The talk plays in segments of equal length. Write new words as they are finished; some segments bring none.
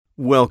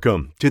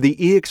Welcome to the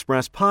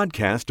E-Express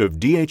podcast of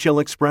DHL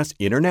Express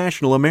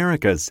International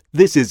Americas.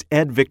 This is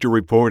Ed Victor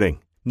reporting.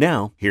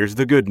 Now, here's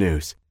the good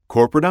news.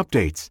 Corporate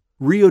updates.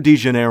 Rio de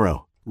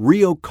Janeiro.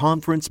 Rio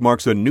Conference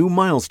marks a new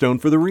milestone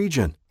for the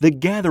region. The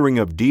gathering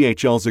of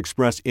DHL's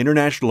Express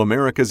International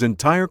America's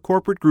entire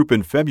corporate group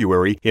in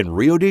February in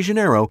Rio de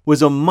Janeiro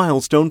was a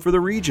milestone for the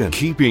region,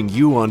 keeping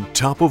you on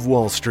top of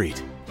Wall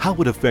Street. How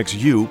it affects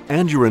you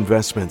and your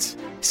investments.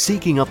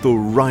 Seeking up the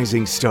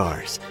rising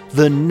stars,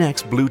 the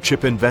next blue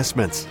chip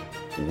investments.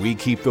 We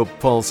keep the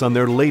pulse on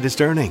their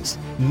latest earnings,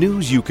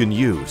 news you can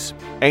use,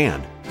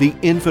 and the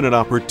infinite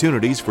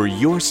opportunities for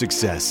your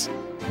success.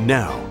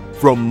 Now,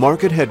 from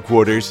market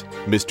headquarters,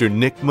 Mr.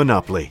 Nick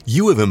Monopoly.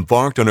 You have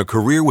embarked on a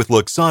career with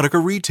Luxottica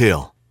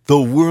Retail,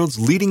 the world's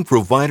leading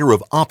provider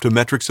of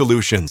optometric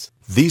solutions.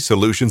 These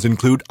solutions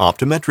include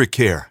optometric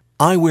care,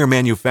 eyewear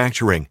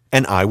manufacturing,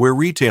 and eyewear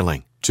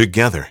retailing.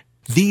 Together,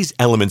 these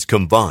elements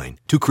combine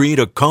to create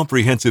a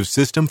comprehensive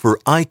system for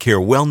eye care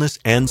wellness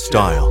and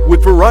style.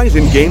 With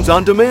Verizon Games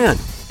on Demand,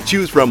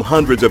 choose from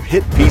hundreds of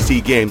hit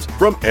PC games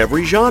from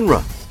every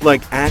genre,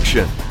 like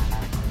action,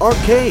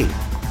 arcade,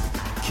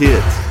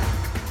 kids,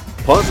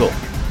 puzzle,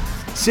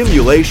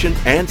 simulation,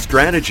 and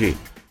strategy.